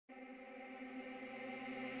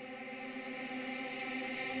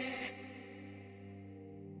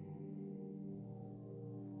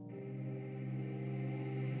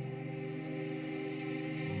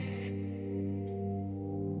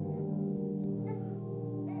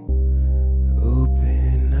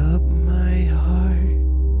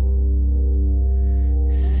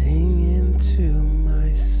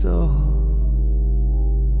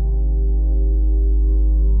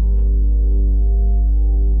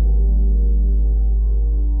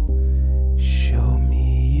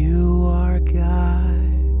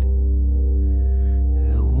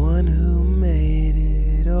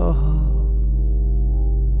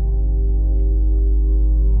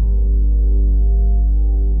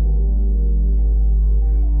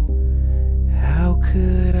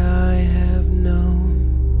could I have known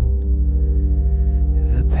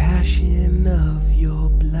the passion of your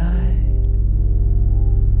blood?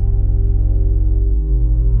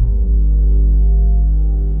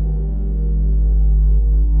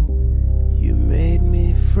 You made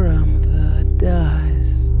me from the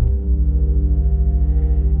dust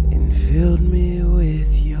and filled me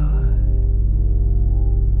with your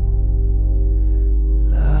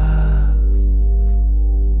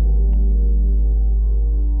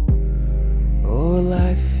all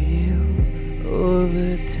I feel all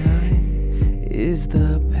the time is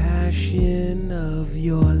the passion of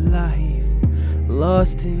your life.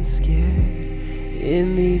 Lost and scared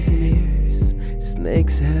in these mirrors,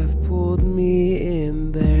 snakes have pulled me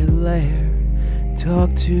in their lair.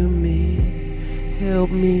 Talk to me, help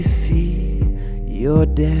me see. Your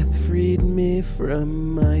death freed me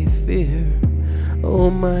from my fear. Oh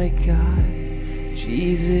my God,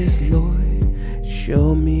 Jesus Lord,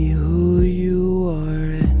 show me who you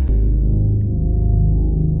are and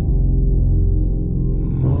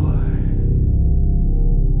more.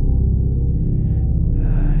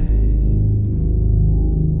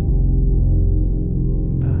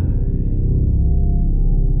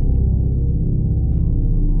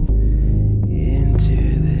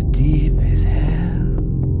 Into the deepest hell,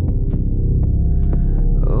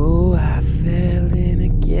 oh, I fell in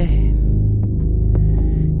again.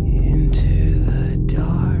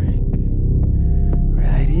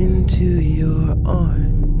 Into your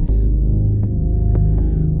arms,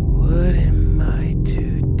 what am I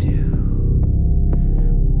to do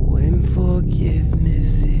when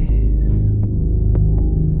forgiveness is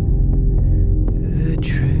the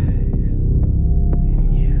truth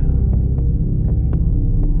in you?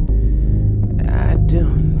 I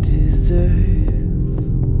don't deserve,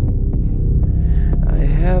 I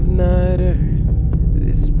have not earned,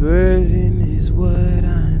 this burden is what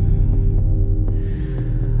I'm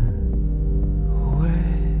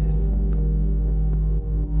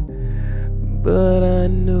but I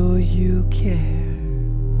know you care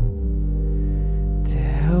to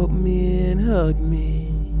help me and hug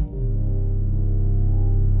me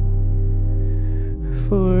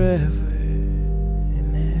forever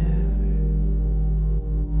and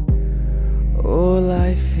ever. All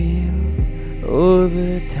I feel all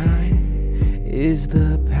the time is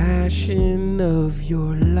the passion of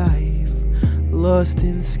your life. Lost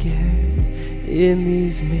and scared in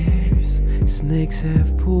these mirrors, snakes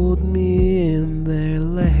have pulled me in their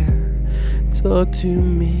lair. Talk to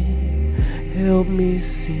me, help me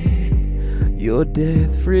see. Your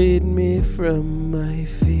death freed me from my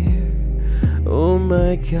fear. Oh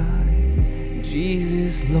my God,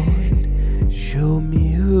 Jesus Lord, show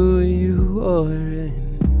me who you are and